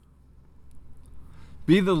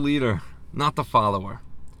Be the leader, not the follower.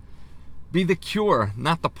 Be the cure,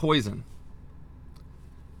 not the poison.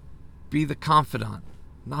 Be the confidant,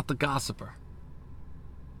 not the gossiper.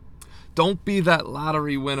 Don't be that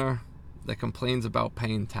lottery winner that complains about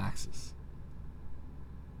paying taxes.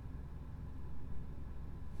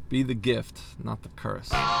 Be the gift, not the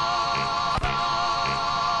curse.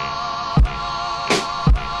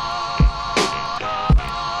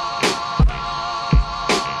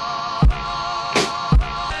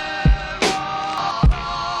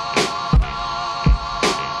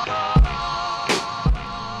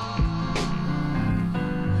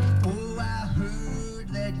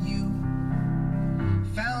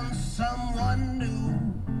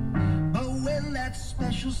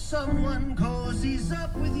 Someone cozies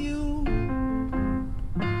up with you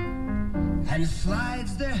and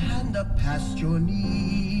slides their hand up past your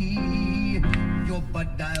knee. Your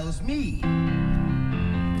butt dials me.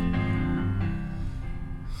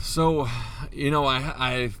 So,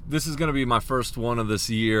 I this is going to be my first one of this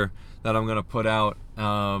year that I'm going to put out,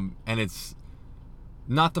 and it's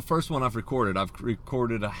not the first one I've recorded. I've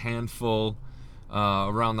recorded a handful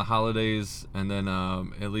around the holidays, and then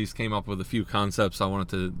at least came up with a few concepts I wanted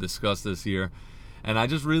to discuss this year. And I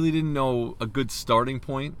just really didn't know a good starting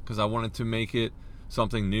point, because I wanted to make it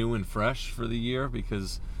something new and fresh for the year,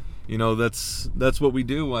 because that's what we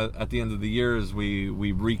do at the end of the year, is we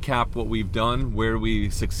recap what we've done, where we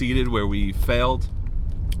succeeded, where we failed,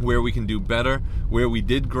 where we can do better, where we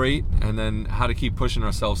did great, and then how to keep pushing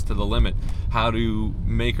ourselves to the limit, how to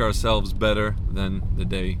make ourselves better than the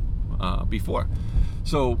day before.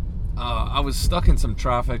 So I was stuck in some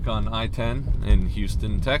traffic on I-10 in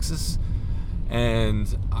Houston, Texas,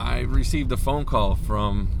 and I received a phone call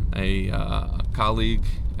from a colleague,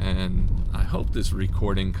 and I hope this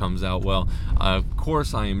recording comes out well. Of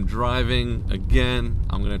course, I am driving again.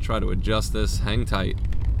 I'm going to try to adjust this. Hang tight.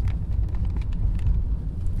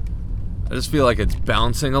 I just feel like it's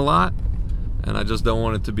bouncing a lot, and I just don't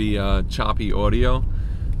want it to be choppy audio.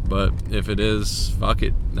 But if it is, fuck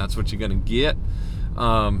it. That's what you're going to get.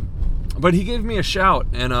 But he gave me a shout,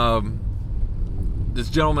 and this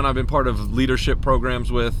gentleman I've been part of leadership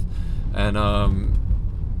programs with, and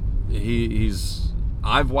he's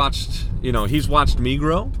watched me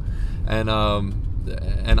grow, and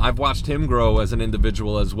I've watched him grow as an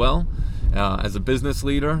individual as well, as a business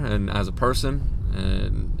leader and as a person,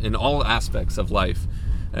 and in all aspects of life.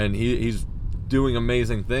 And he's doing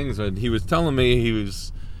amazing things. And he was telling me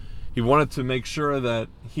he wanted to make sure that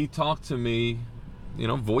he talked to me,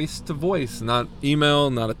 voice to voice, not email,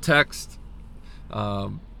 not a text,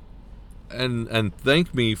 and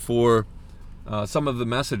thank me for some of the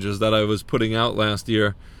messages that I was putting out last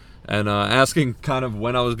year, and asking kind of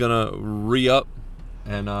when I was gonna re-up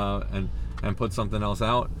and put something else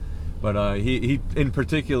out. But he in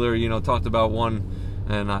particular, talked about one,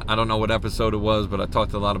 and I don't know what episode it was, but I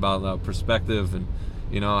talked a lot about perspective, and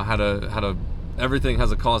how to everything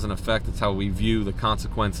has a cause and effect. It's how we view the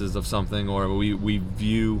consequences of something, or we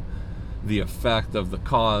view the effect of the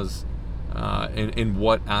cause in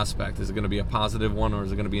what aspect. Is it going to be a positive one, or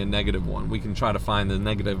is it going to be a negative one? We can try to find the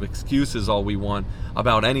negative excuses all we want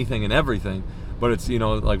about anything and everything, but it's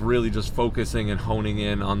really just focusing and honing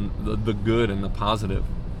in on the good and the positive.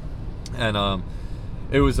 And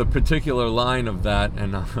it was a particular line of that,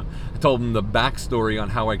 and I told him the backstory on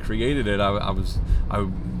how I created it. I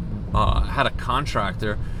had a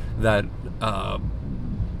contractor that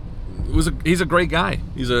he's a great guy.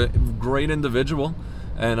 He's a great individual,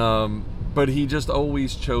 and but he just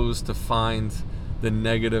always chose to find the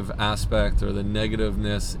negative aspect or the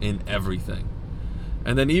negativeness in everything.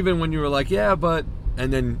 And then even when you were like, yeah, but,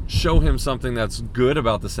 and then show him something that's good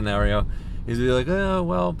about the scenario, he's like, oh,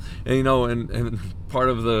 well, and and part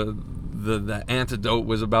of the antidote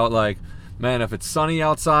was about like, man, if it's sunny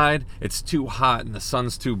outside, it's too hot and the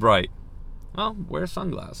sun's too bright. Well, wear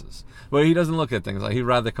sunglasses. But he doesn't look at things like, he'd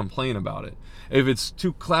rather complain about it. If it's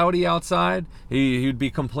too cloudy outside, he'd be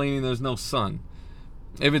complaining there's no sun.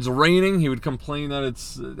 If it's raining, he would complain that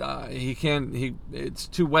it's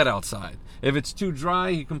too wet outside. If it's too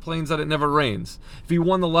dry, he complains that it never rains. If he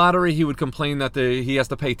won the lottery, he would complain that he has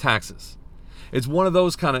to pay taxes. It's one of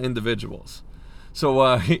those kind of individuals.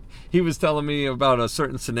 So he was telling me about a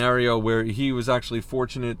certain scenario where he was actually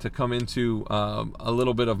fortunate to come into a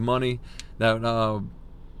little bit of money that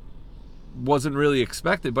wasn't really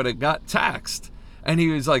expected, but it got taxed. And he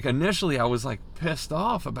was like, initially I was like pissed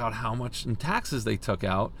off about how much in taxes they took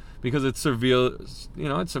out, because it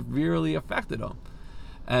severely affected him.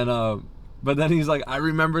 And but then he's like, I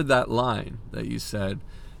remembered that line that you said,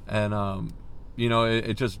 and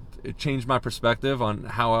it changed my perspective on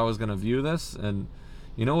how I was going to view this. And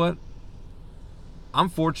you know what? I'm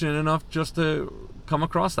fortunate enough just to come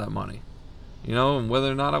across that money, and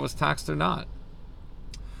whether or not I was taxed or not.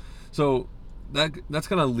 So that's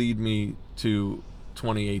going to lead me to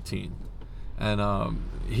 2018. And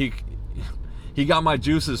he got my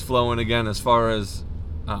juices flowing again as far as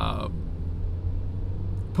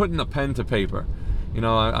putting a pen to paper.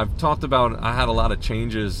 I've talked about I had a lot of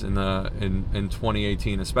changes in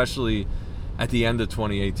 2018, especially at the end of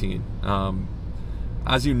 2018.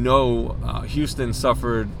 As you know, Houston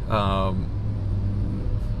suffered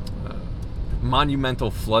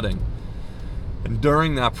monumental flooding, and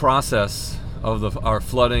during that process of our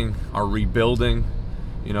flooding, our rebuilding,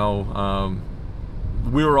 we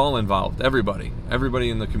were all involved. Everybody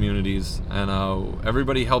in the communities, and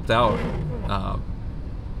everybody helped out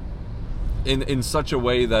in such a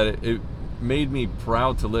way that it made me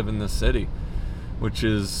proud to live in this city, which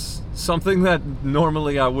is something that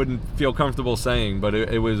normally I wouldn't feel comfortable saying, but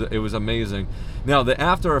it was amazing. Now the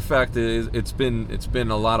after effect is it's been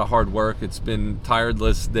a lot of hard work. It's been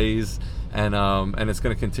tireless days, and it's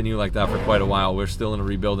going to continue like that for quite a while. We're still in a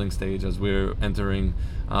rebuilding stage as we're entering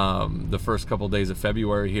the first couple days of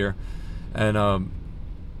February here, and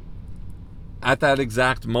at that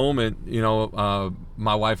exact moment,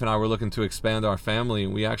 my wife and I were looking to expand our family,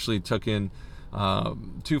 and we actually took in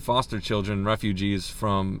 2 foster children, refugees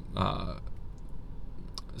from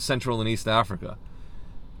Central and East Africa.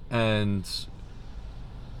 And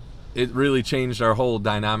it really changed our whole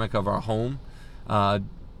dynamic of our home,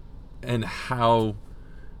 and how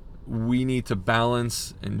we need to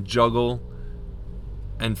balance and juggle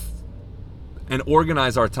and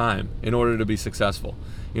organize our time in order to be successful.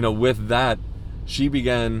 With that, she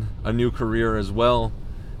began a new career as well,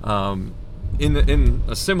 in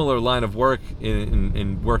a similar line of work,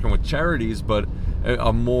 in working with charities, but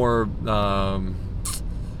a more,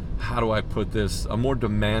 how do I put this, a more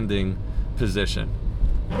demanding position.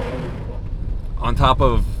 On top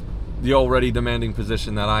of the already demanding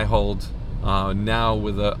position that I hold now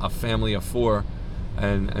with a family of 4,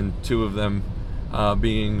 and 2 of them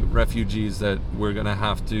being refugees that we're going to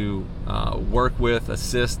have to work with,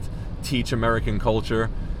 assist, teach American culture,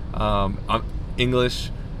 English,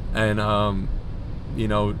 and a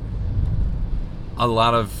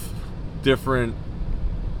lot of different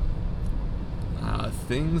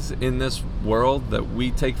things in this world that we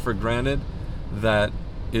take for granted that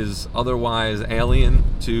is otherwise alien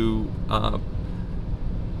to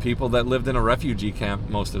people that lived in a refugee camp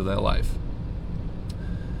most of their life.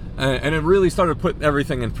 And it really started putting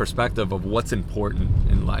everything in perspective of what's important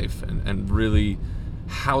in life, and really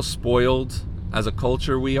how spoiled as a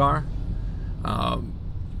culture we are.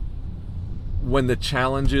 When the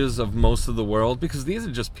challenges of most of the world, because these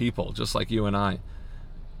are just people just like you and I,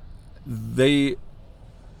 they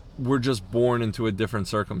were just born into a different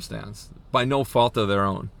circumstance by no fault of their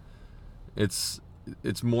own. It's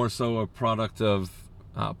more so a product of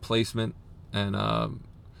placement, and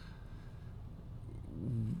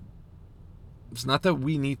it's not that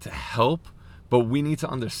we need to help, but we need to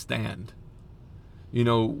understand.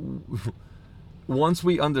 Once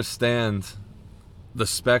we understand the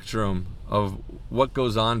spectrum of what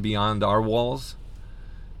goes on beyond our walls,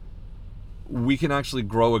 we can actually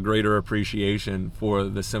grow a greater appreciation for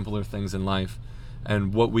the simpler things in life,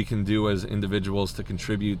 and what we can do as individuals to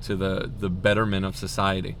contribute to the betterment of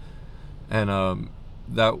society. And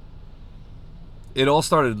that it all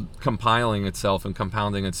started compiling itself and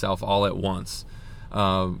compounding itself all at once.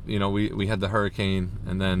 We had the hurricane,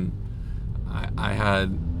 and then I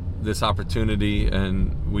had this opportunity,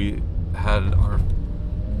 and we had our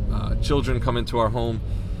children come into our home,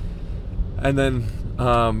 and then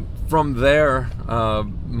from there,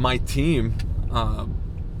 my team,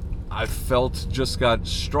 I felt, just got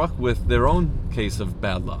struck with their own case of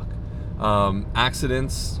bad luck.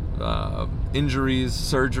 Accidents, injuries,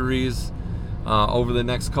 surgeries, over the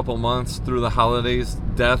next couple months through the holidays,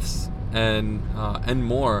 deaths, and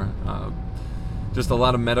more. Just a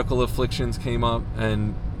lot of medical afflictions came up,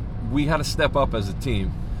 and we had to step up as a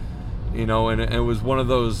team, and it was one of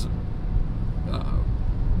those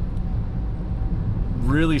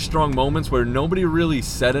really strong moments where nobody really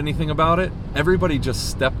said anything about it. Everybody just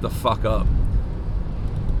stepped the fuck up.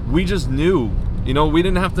 We just knew, we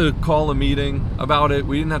didn't have to call a meeting about it.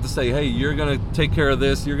 We didn't have to say, hey, you're going to take care of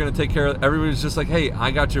this, you're going to take care of it. Everybody's just like, hey,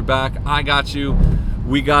 I got your back, I got you,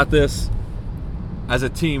 we got this. As a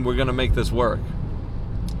team, we're going to make this work.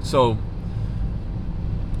 So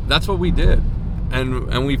that's what we did,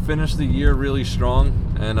 and we finished the year really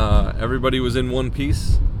strong, and everybody was in one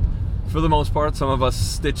piece for the most part. Some of us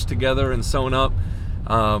stitched together and sewn up,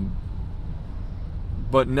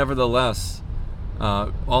 but nevertheless,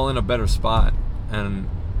 all in a better spot. And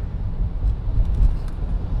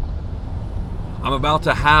I'm about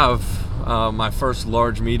to have my first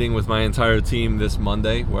large meeting with my entire team this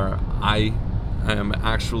Monday, where I am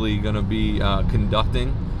actually going to be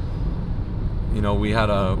conducting. You know, we had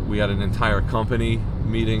an entire company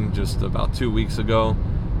meeting just about 2 weeks ago,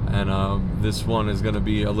 and this one is going to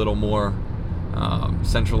be a little more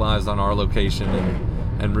centralized on our location,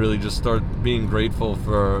 and really just start being grateful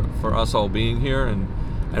for us all being here, and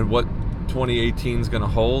what 2018 is going to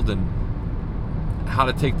hold, and how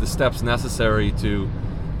to take the steps necessary to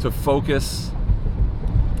focus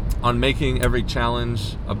on making every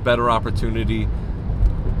challenge a better opportunity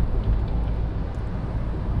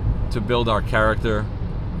to build our character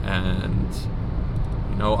and,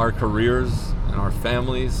 you know, our careers and our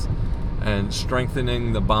families, and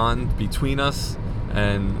strengthening the bond between us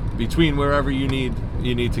and between wherever you need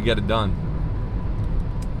to get it done.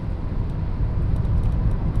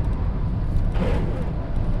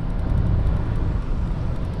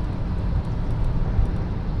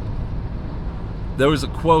 There was a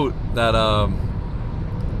quote that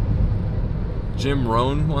Jim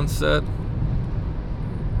Rohn once said.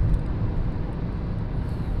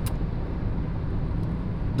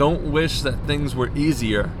 Don't wish that things were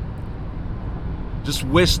easier. Just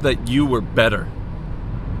wish that you were better.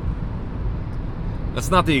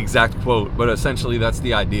 That's not the exact quote, but essentially that's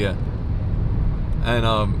the idea. And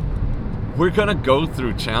we're gonna go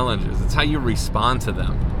through challenges. It's how you respond to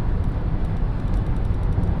them.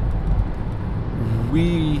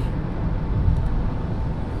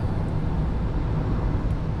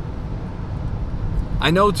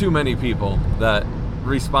 I know too many people that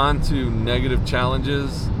respond to negative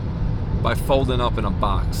challenges by folding up in a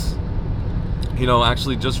box. You know,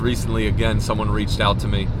 actually just recently, again, someone reached out to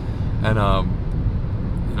me, and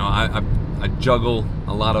you know, I juggle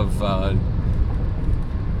a lot of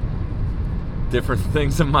different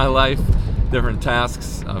things in my life, different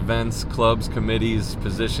tasks, events, clubs, committees,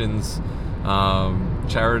 positions,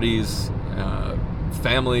 charities,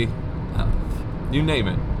 family, you name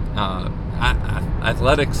it,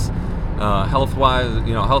 athletics, health-wise,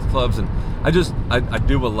 you know, health clubs, and I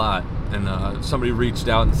do a lot. And somebody reached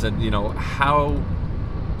out and said, you know, how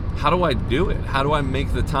do I do it? How do I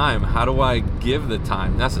make the time? How do I give the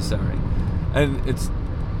time necessary? And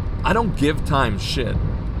I don't give time shit.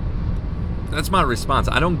 That's my response.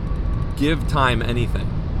 I don't give time anything.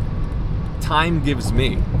 Time gives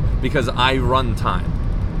me, because I run time.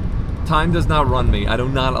 Time does not run me. I do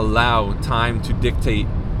not allow time to dictate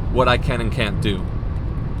what I can and can't do.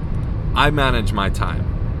 I manage my time.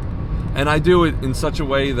 And I do it in such a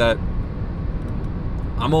way that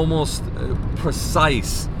I'm almost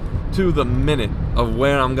precise to the minute of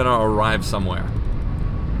when I'm going to arrive somewhere.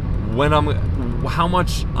 How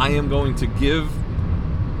much I am going to give,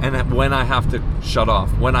 and when I have to shut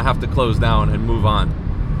off, when I have to close down and move on.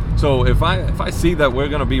 So if I see that we're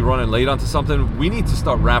going to be running late onto something, we need to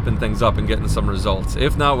start wrapping things up and getting some results.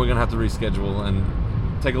 If not, we're going to have to reschedule. And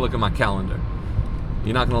take a look at my calendar.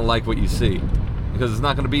 You're not going to like what you see, because it's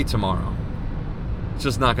not going to be tomorrow. It's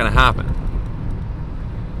just not going to happen.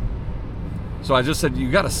 So I just said,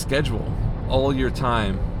 you got to schedule all your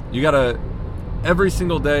time. You got to, every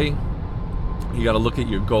single day, you got to look at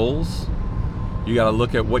your goals. You got to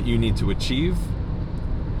look at what you need to achieve.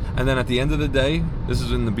 And then at the end of the day, this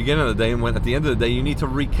is in the beginning of the day, and at the end of the day, you need to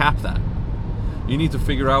recap that. You need to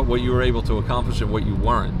figure out what you were able to accomplish and what you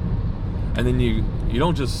weren't. And then you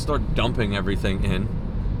don't just start dumping everything in.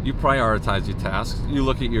 You prioritize your tasks. You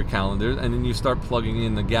look at your calendar, and then you start plugging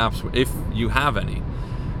in the gaps if you have any.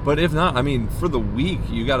 But if not, I mean, for the week,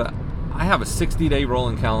 I have a 60-day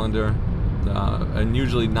rolling calendar, and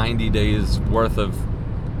usually 90 days worth of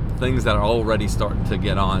things that are already starting to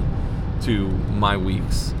get on to my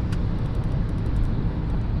weeks.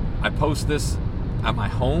 I post this at my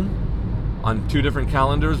home on 2 different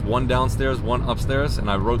calendars, one downstairs, one upstairs, and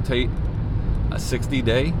I rotate a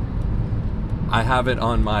 60-day. I have it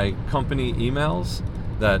on my company emails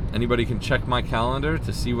that anybody can check my calendar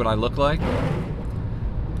to see what I look like.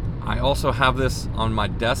 I also have this on my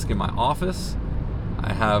desk in my office.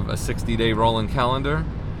 I have a 60-day rolling calendar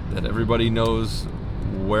that everybody knows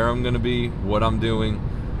where I'm going to be, what I'm doing.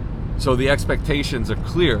 So the expectations are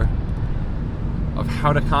clear of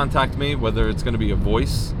how to contact me, whether it's going to be a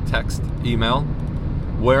voice, text, email,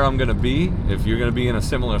 where I'm going to be, if you're going to be in a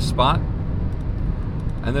similar spot,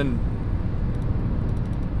 and then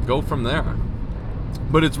go from there.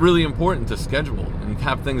 But it's really important to schedule and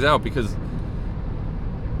cap things out, because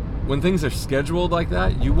when things are scheduled like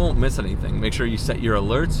that, you won't miss anything. Make sure you set your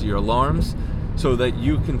alerts, your alarms, so that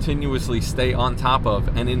you continuously stay on top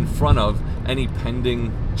of and in front of any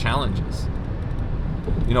pending challenges.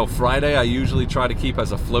 You know, Friday I usually try to keep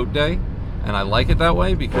as a float day, and I like it that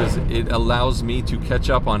way because it allows me to catch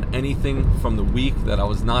up on anything from the week that I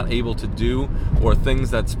was not able to do, or things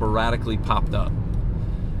that sporadically popped up.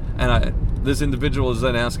 And this individual is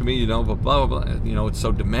then asking me, you know, blah, blah, blah, you know, it's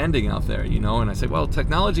so demanding out there, you know, and I say, well,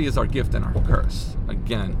 technology is our gift and our curse.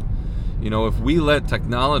 Again, you know, if we let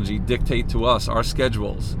technology dictate to us our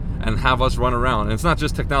schedules and have us run around, and it's not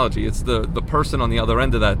just technology, it's the person on the other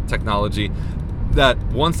end of that technology that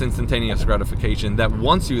wants instantaneous gratification, that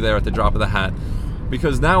wants you there at the drop of the hat.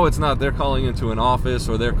 Because now it's not they're calling into an office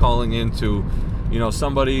or they're calling into, you know,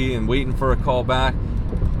 somebody and waiting for a call back.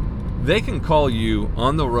 They can call you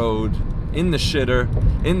on the road, in the shitter,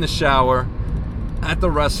 in the shower, at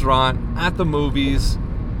the restaurant, at the movies,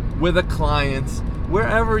 with a client,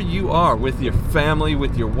 wherever you are, with your family,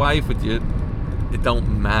 with your wife, it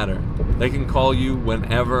don't matter. They can call you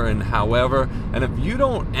whenever and however, and if you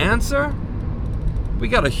don't answer, we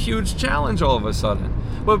got a huge challenge all of a sudden.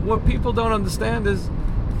 But what people don't understand is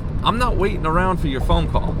I'm not waiting around for your phone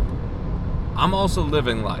call. I'm also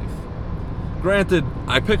living life. Granted,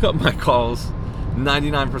 I pick up my calls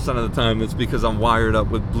 99% of the time. It's because I'm wired up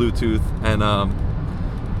with Bluetooth, and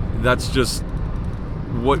that's just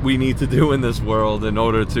what we need to do in this world in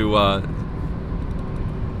order to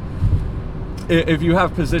if you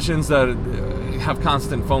have positions that have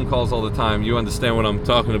constant phone calls all the time, you understand what I'm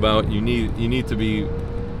talking about. You need to be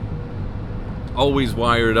always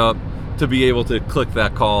wired up to be able to click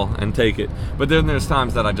that call and take it. But then there's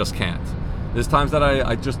times that I just can't. There's times that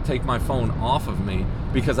I just take my phone off of me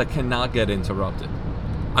because I cannot get interrupted.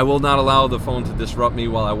 I will not allow the phone to disrupt me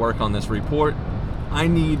while I work on this report. I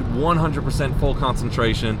need 100% full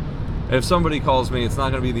concentration. If somebody calls me, it's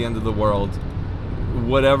not going to be the end of the world.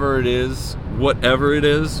 Whatever it is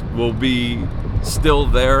will be still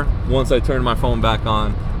there once I turn my phone back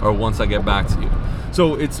on or once I get back to you.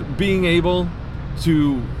 So it's being able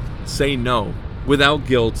to say no without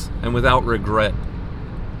guilt and without regret.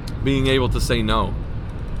 Being able to say no.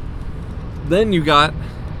 Then you got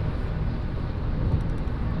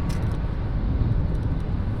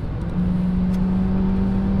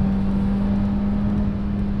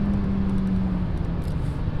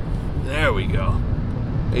there we go.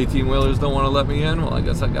 18-wheelers don't want to let me in. Well, I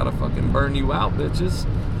guess I gotta fucking burn you out, bitches.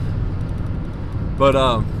 But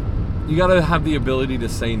you gotta have the ability to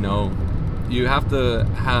say no. You have to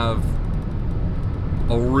have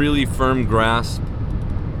a really firm grasp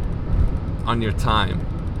on your time.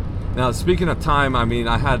 Now, speaking of time, I mean,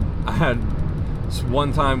 I had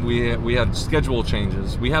one time we had schedule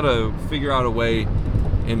changes. We had to figure out a way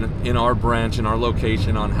in our branch, in our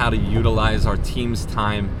location, on how to utilize our team's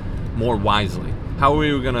time more wisely. How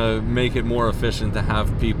we were going to make it more efficient to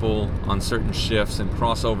have people on certain shifts and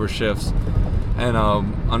crossover shifts. And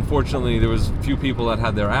unfortunately, there was a few people that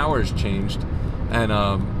had their hours changed. And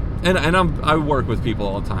I work with people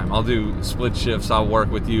all the time. I'll do split shifts. I'll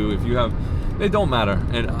work with you. If you have, it don't matter.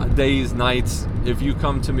 And days, nights, if you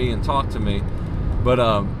come to me and talk to me. But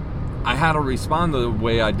I had to respond the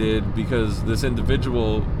way I did because this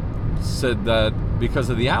individual said that because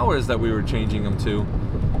of the hours that we were changing him to,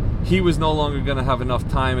 he was no longer going to have enough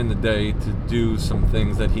time in the day to do some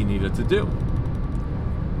things that he needed to do.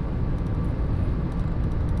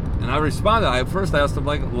 And I responded. At first I asked him,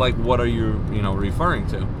 like, what are you referring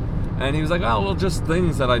to? And he was like, oh, well, just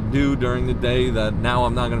things that I do during the day that now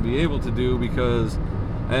I'm not going to be able to do because...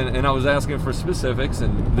 And I was asking for specifics,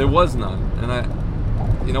 and there was none.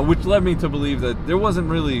 And which led me to believe that there wasn't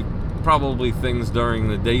really probably things during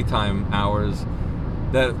the daytime hours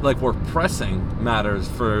that were pressing matters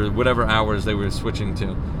for whatever hours they were switching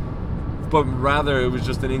to. But rather it was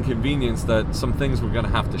just an inconvenience that some things were going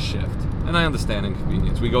to have to shift. And I understand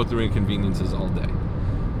inconvenience. We go through inconveniences all day.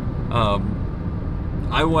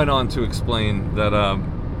 I went on to explain that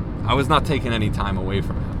I was not taking any time away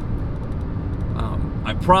from him.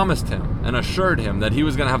 I promised him and assured him that he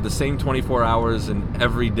was going to have the same 24 hours in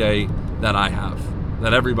every day that I have,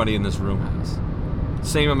 that everybody in this room has.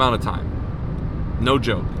 Same amount of time. No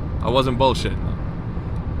joke. I wasn't bullshitting.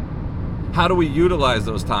 How do we utilize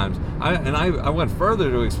those times? I went further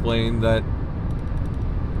to explain that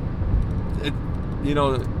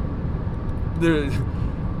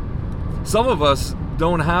some of us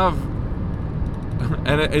don't have,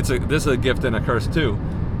 and this is a gift and a curse too.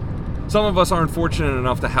 Some of us aren't fortunate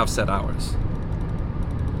enough to have set hours.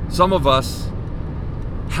 Some of us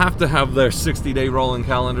have to have their 60-day rolling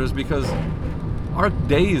calendars because our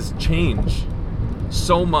days change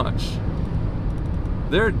so much.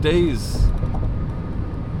 There are days,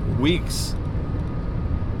 weeks,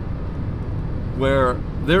 where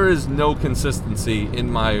there is no consistency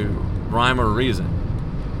in my rhyme or reason.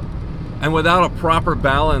 And without a proper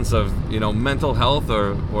balance of, mental health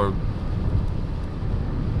or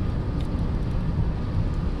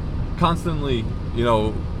constantly,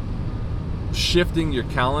 shifting your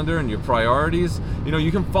calendar and your priorities,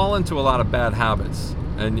 you can fall into a lot of bad habits,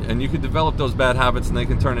 and you can develop those bad habits, and they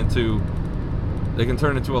can turn into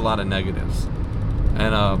a lot of negatives.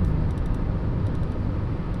 And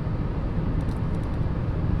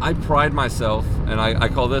I pride myself, and I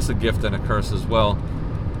call this a gift and a curse as well.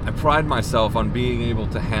 I pride myself on being able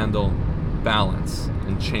to handle balance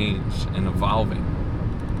and change and evolving.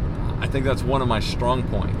 I think that's one of my strong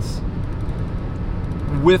points.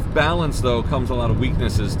 With balance, though, comes a lot of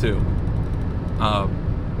weaknesses too,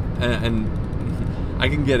 and I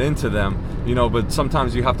can get into them, but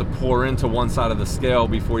sometimes you have to pour into one side of the scale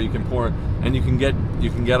before you can pour, and you can get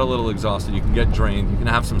a little exhausted, you can get drained, you can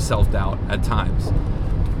have some self-doubt at times.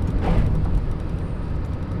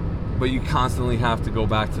 But you constantly have to go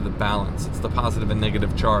back to the balance. It's the positive and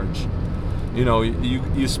negative charge.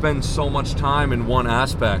 You spend so much time in one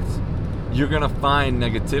aspect, you're gonna find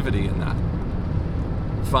negativity in that.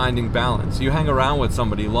 Finding balance. You hang around with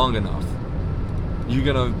somebody long enough, you're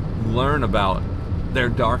gonna learn about their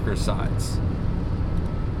darker sides.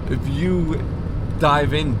 If you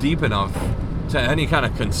dive in deep enough to any kind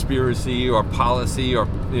of conspiracy or policy or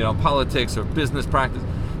politics or business practice,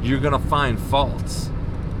 you're gonna find faults.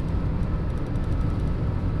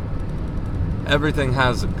 Everything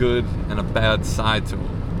has a good and a bad side to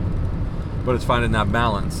it, but it's finding that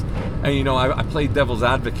balance. And I play devil's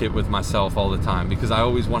advocate with myself all the time, because I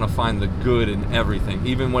always want to find the good in everything,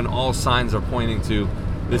 even when all signs are pointing to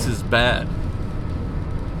this is bad.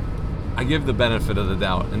 I give the benefit of the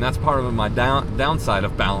doubt, and that's part of my downside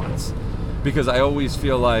of balance, because I always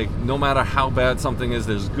feel like no matter how bad something is,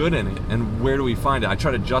 there's good in it. And where do we find it? I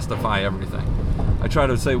try to justify everything. I try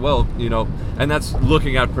to say, well, and that's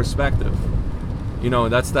looking at perspective.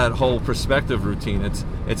 That's that whole perspective routine.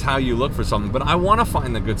 It's how you look for something. But I want to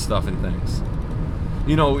find the good stuff in things.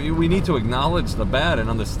 We need to acknowledge the bad and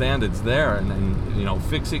understand it's there, and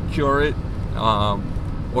fix it, cure it,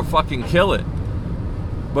 or fucking kill it.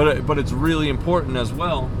 But it's really important as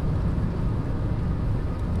well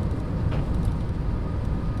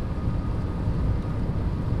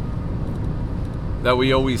that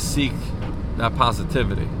we always seek that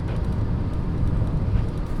positivity.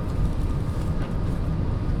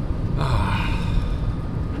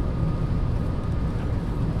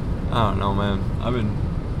 I don't know, man. I've been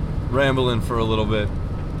rambling for a little bit,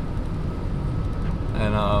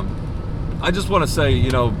 and I just want to say,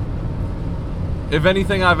 if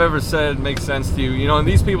anything I've ever said makes sense to you, and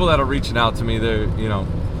these people that are reaching out to me, they're,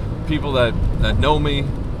 people that know me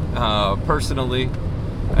personally,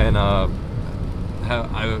 and I've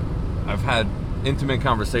had intimate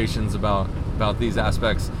conversations about these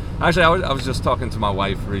aspects. Actually, I was just talking to my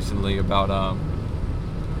wife recently about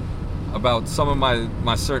some of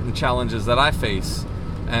my certain challenges that I face,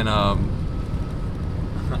 and I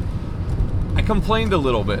complained a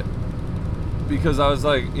little bit, because I was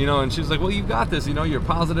like, and she was like, well, you got this, you're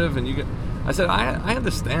positive, and I said, I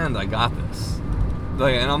understand I got this,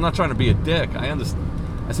 and I'm not trying to be a dick, I understand.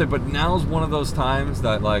 I said, but now's one of those times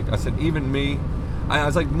that, I said, even me, I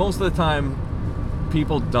was like, most of the time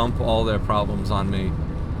people dump all their problems on me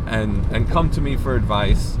and come to me for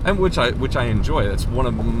advice, and which I enjoy. That's one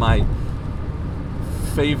of my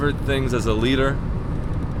favorite things as a leader,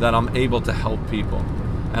 that I'm able to help people,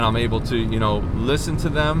 and I'm able to listen to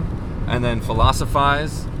them and then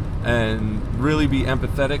philosophize and really be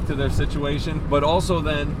empathetic to their situation, but also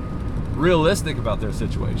then realistic about their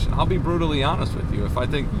situation. I'll be brutally honest with you. If I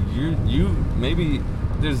think you maybe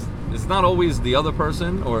it's not always the other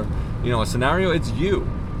person or a scenario, it's you.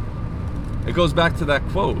 It goes back to that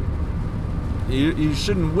quote. You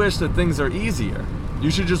shouldn't wish that things are easier. You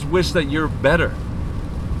should just wish that you're better.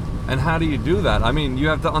 And how do you do that? I mean, you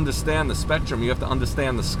have to understand the spectrum. You have to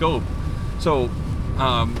understand the scope. So,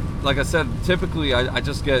 like I said, typically I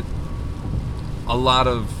just get a lot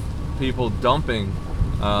of people dumping,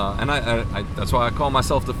 and I that's why I call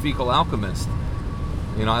myself the fecal alchemist.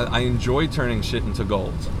 I enjoy turning shit into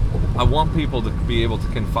gold. I want people to be able to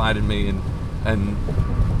confide in me, and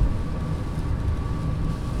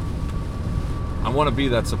I want to be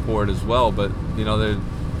that support as well. But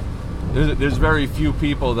there's very few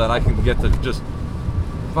people that I can get to just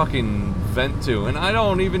fucking vent to, and I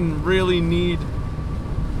don't even really need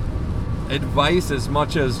advice as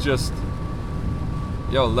much as just,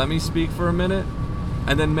 let me speak for a minute,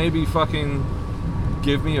 and then maybe fucking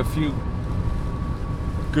give me a few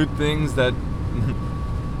good things that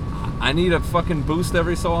I need a fucking boost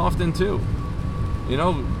every so often too. You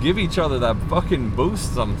know, give each other that fucking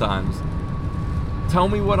boost sometimes. Tell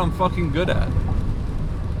me what I'm fucking good at.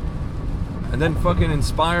 And then fucking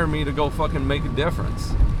inspire me to go fucking make a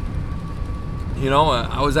difference. You know,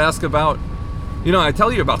 I was asked about, you know, I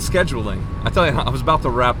tell you about scheduling. I was about to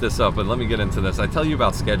wrap this up, but let me get into this. I tell you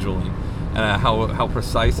about scheduling and how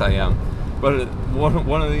precise I am. But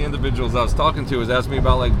one of the individuals I was talking to was asking me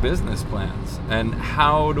about like business plans and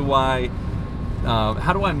how do I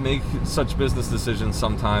make such business decisions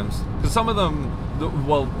sometimes? Because some of them,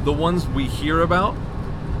 the ones we hear about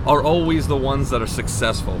are always the ones that are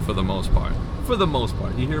successful for the most part. For the most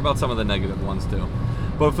part. You hear about some of the negative ones too.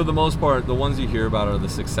 But for the most part, the ones you hear about are the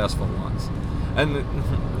successful ones. And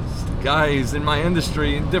guys in my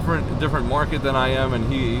industry, in different market than I am,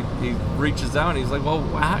 and he reaches out and he's like, well,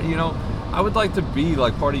 you know, I would like to be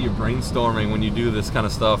like part of your brainstorming when you do this kind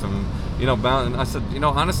of stuff. And, you know, and I said, you know,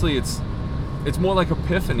 honestly, it's more like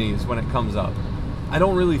epiphanies when it comes up. I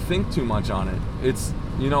don't really think too much on it. It's,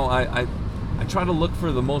 you know, I try to look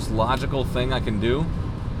for the most logical thing I can do,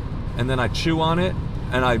 and then I chew on it,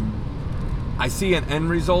 and I see an end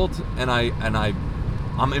result, and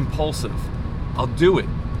I'm impulsive. I'll do it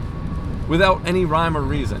without any rhyme or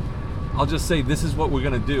reason. I'll just say, this is what we're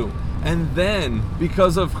gonna do. And then,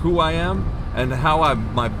 because of who I am and how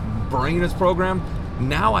my brain is programmed,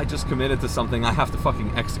 now I just committed to something I have to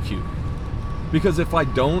fucking execute. Because if I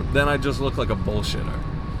don't, then I just look like a bullshitter.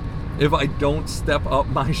 If I don't step up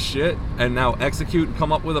my shit and now execute and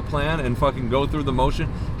come up with a plan and fucking go through the motion,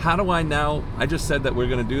 how do I now, I just said that we're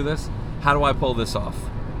gonna do this, how do I pull this off?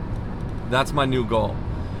 That's my new goal.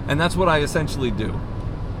 And that's what I essentially do.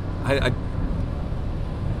 I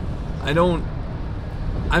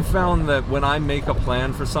found that when I make a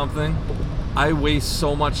plan for something, I waste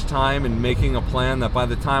so much time in making a plan that by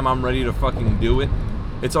the time I'm ready to fucking do it,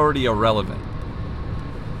 it's already irrelevant.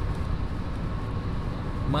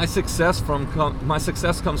 My success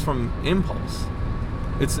comes from impulse.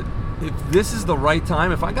 If this is the right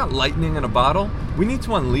time, if I got lightning in a bottle, we need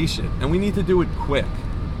to unleash it, and we need to do it quick.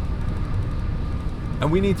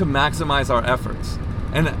 And we need to maximize our efforts.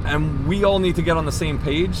 And we all need to get on the same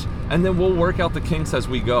page, and then we'll work out the kinks as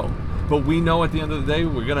we go. But we know at the end of the day,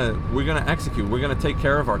 we're gonna execute. We're gonna take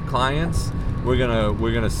care of our clients. We're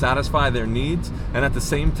gonna satisfy their needs, and at the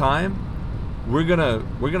same time, we're gonna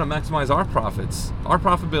maximize our profits, our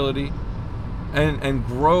profitability, and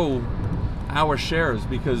grow our shares,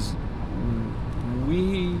 because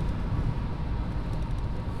we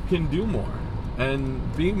can do more and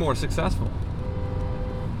be more successful.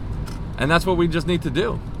 And that's what we just need to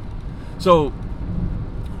do. So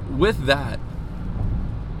with that,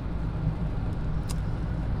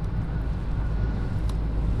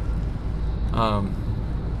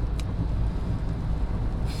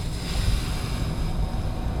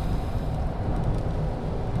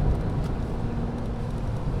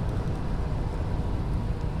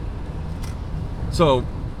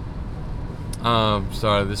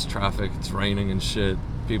 sorry, this traffic, it's raining and shit.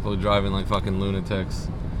 People are driving like fucking lunatics.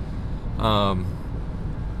 I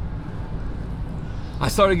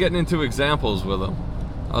started getting into examples with them.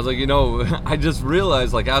 I was like, you know, I just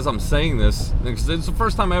realized, like, as I'm saying this, because it's the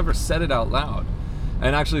first time I ever said it out loud.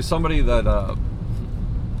 And actually somebody that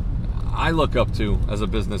I look up to as a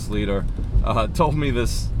business leader told me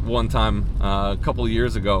this one time a couple of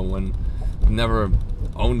years ago, when I've never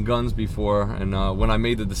owned guns before, and when I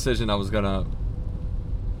made the decision I was gonna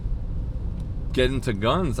get into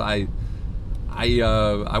guns, I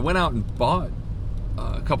went out and bought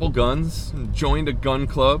a couple guns, joined a gun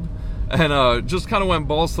club, and just kind of went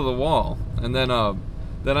balls to the wall. And then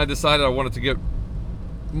I decided I wanted to get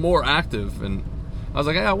more active, and I was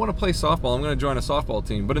like, hey, I want to play softball. I'm going to join a softball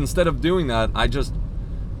team. But instead of doing that, I just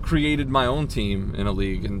created my own team in a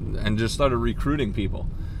league and just started recruiting people.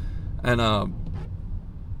 And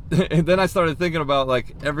and then I started thinking about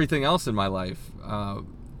like everything else in my life.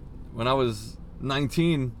 When I was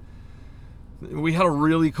 19, we had a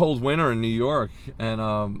really cold winter in New York, and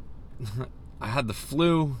I had the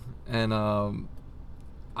flu, and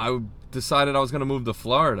I decided I was going to move to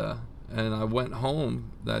Florida, and I went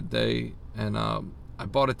home that day, and I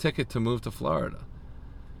bought a ticket to move to Florida,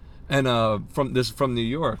 and from New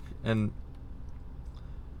York, and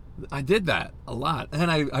I did that a lot,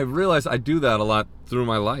 and I realized I do that a lot through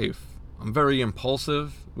my life. I'm very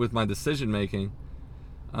impulsive with my decision making.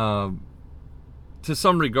 To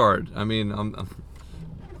some regard, I mean, I'm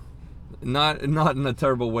not in a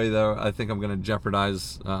terrible way that I think I'm going to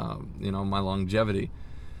jeopardize, my longevity.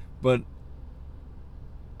 But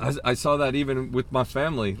I saw that even with my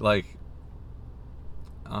family. Like,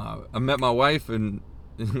 I met my wife, and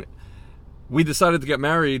we decided to get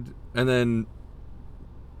married, and then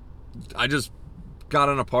I just got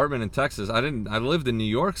an apartment in Texas. I lived in New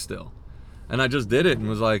York still. And I just did it and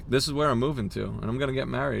was like, this is where I'm moving to. And I'm going to get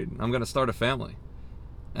married. I'm going to start a family.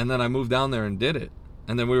 And then I moved down there and did it.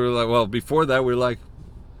 And then we were like, well, before that, we were like,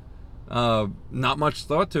 not much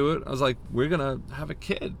thought to it. I was like, we're going to have a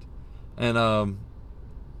kid. And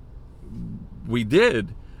we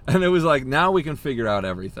did. And it was like, now we can figure out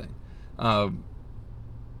everything. You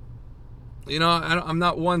know, I'm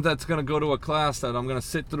not one that's going to go to a class, that I'm going to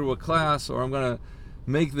sit through a class, or I'm going to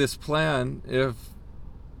make this plan if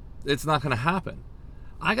it's not going to happen.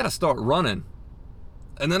 I got to start running.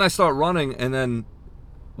 And then I start running, and then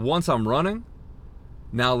once I'm running,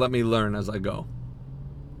 now let me learn as I go.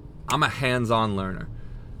 I'm a hands-on learner.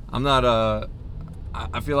 I'm not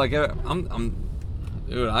I feel like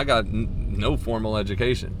dude, I got no formal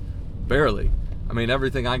education. Barely. I mean,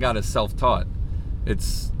 everything I got is self-taught.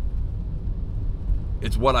 It's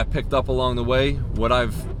what I picked up along the way, what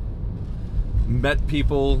I've met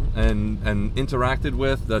people and interacted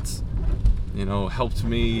with that's, you know, helped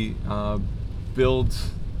me build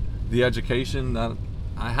the education that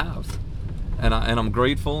I have. And I'm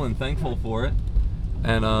grateful and thankful for it.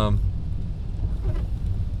 And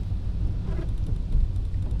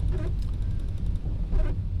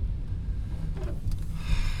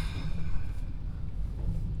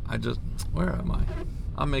where am I?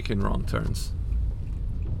 I'm making wrong turns.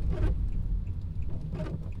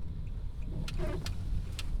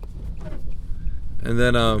 And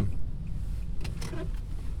then I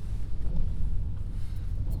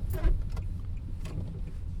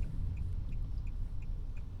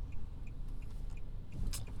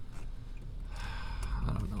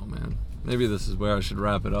don't know, man. Maybe this is where I should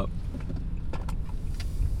wrap it up.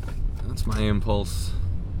 That's my impulse.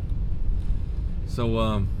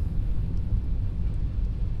 So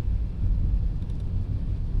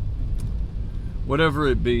whatever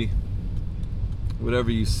it be,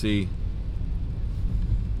 whatever you see,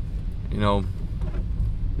 you know,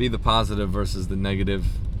 be the positive versus the negative.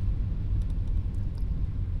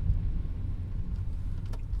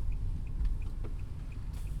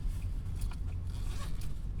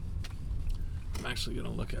 I'm actually going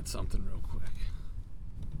to look at something real quick.